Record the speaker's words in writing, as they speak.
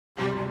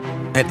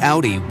At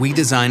Audi, we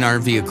design our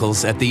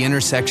vehicles at the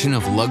intersection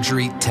of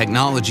luxury,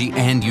 technology,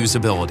 and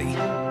usability.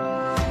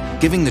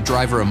 Giving the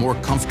driver a more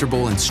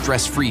comfortable and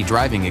stress-free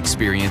driving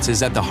experience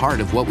is at the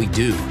heart of what we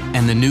do,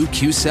 and the new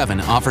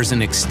Q7 offers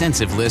an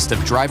extensive list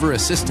of driver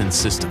assistance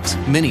systems,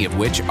 many of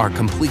which are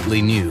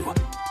completely new.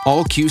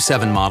 All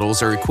Q7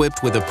 models are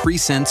equipped with a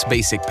pre-sense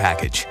basic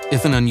package.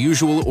 If an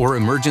unusual or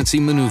emergency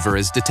maneuver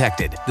is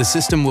detected, the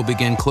system will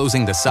begin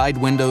closing the side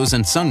windows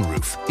and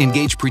sunroof,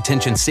 engage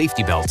pretension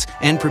safety belts,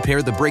 and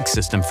prepare the brake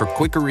system for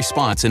quicker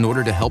response in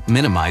order to help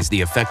minimize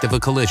the effect of a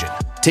collision.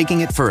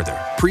 Taking it further,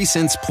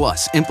 Pre-Sense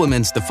Plus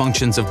implements the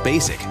functions of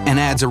Basic and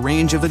adds a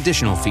range of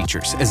additional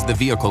features as the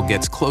vehicle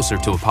gets closer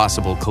to a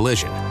possible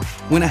collision.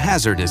 When a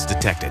hazard is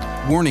detected,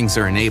 warnings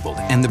are enabled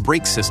and the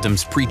brake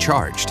system's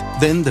pre-charged.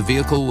 Then the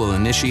vehicle will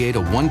initiate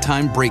a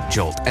one-time brake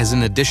jolt as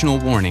an additional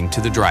warning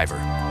to the driver.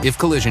 If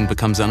collision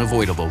becomes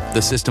unavoidable,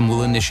 the system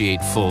will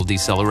initiate full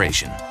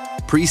deceleration.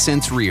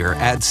 Pre-Sense Rear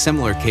adds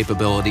similar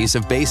capabilities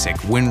of Basic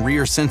when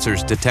rear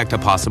sensors detect a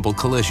possible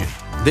collision.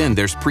 Then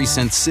there's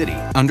Pre-Sense City.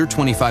 Under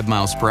 25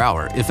 miles per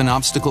hour, if an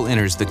obstacle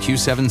enters the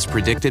Q7's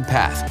predicted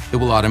path, it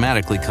will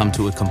automatically come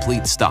to a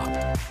complete stop.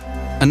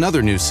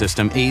 Another new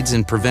system aids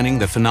in preventing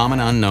the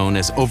phenomenon known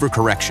as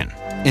overcorrection.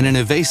 In an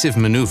evasive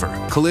maneuver,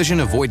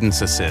 Collision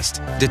Avoidance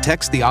Assist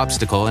detects the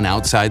obstacle in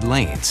outside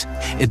lanes.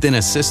 It then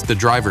assists the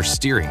driver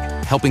steering,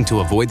 helping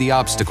to avoid the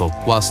obstacle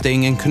while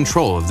staying in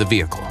control of the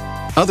vehicle.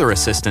 Other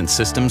assistance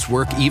systems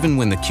work even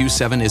when the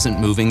Q7 isn't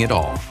moving at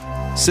all.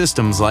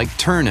 Systems like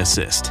Turn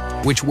Assist,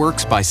 which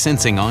works by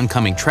sensing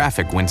oncoming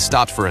traffic when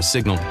stopped for a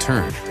signaled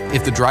turn.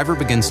 If the driver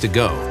begins to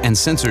go and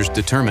sensors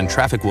determine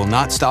traffic will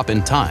not stop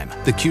in time,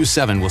 the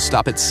Q7 will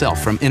stop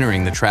itself from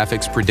entering the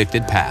traffic's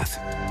predicted path.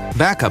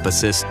 Backup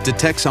Assist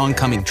detects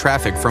oncoming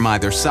traffic from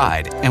either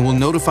side and will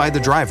notify the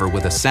driver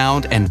with a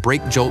sound and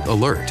brake jolt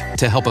alert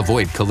to help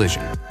avoid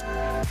collision.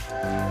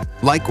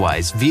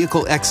 Likewise,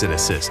 Vehicle Exit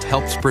Assist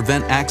helps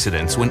prevent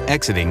accidents when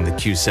exiting the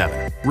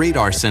Q7.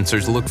 Radar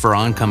sensors look for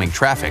oncoming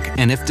traffic,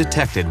 and if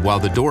detected while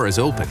the door is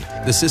opened,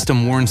 the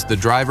system warns the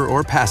driver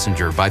or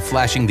passenger by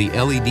flashing the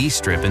LED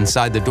strip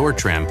inside the door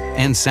trim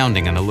and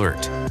sounding an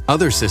alert.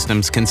 Other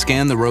systems can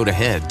scan the road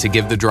ahead to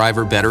give the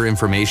driver better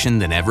information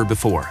than ever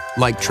before,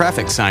 like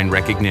traffic sign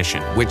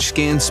recognition, which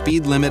scans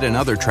speed limit and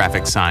other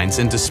traffic signs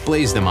and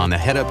displays them on the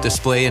head-up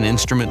display and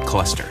instrument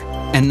cluster.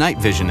 And Night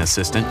Vision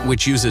Assistant,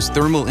 which uses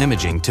thermal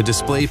imaging to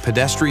display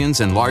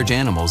pedestrians and large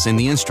animals in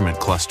the instrument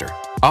cluster,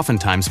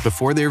 oftentimes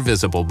before they're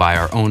visible by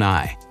our own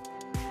eye.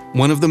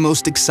 One of the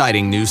most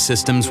exciting new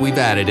systems we've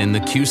added in the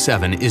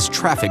Q7 is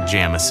Traffic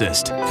Jam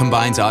Assist.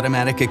 Combines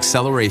automatic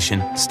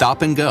acceleration,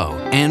 stop and go,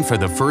 and for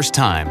the first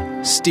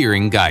time,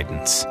 steering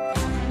guidance.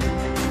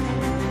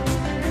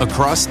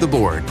 Across the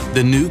board,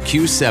 the new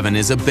Q7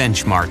 is a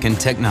benchmark in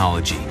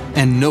technology,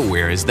 and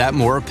nowhere is that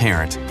more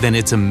apparent than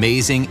its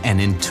amazing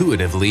and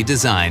intuitively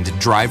designed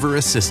driver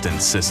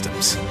assistance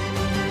systems.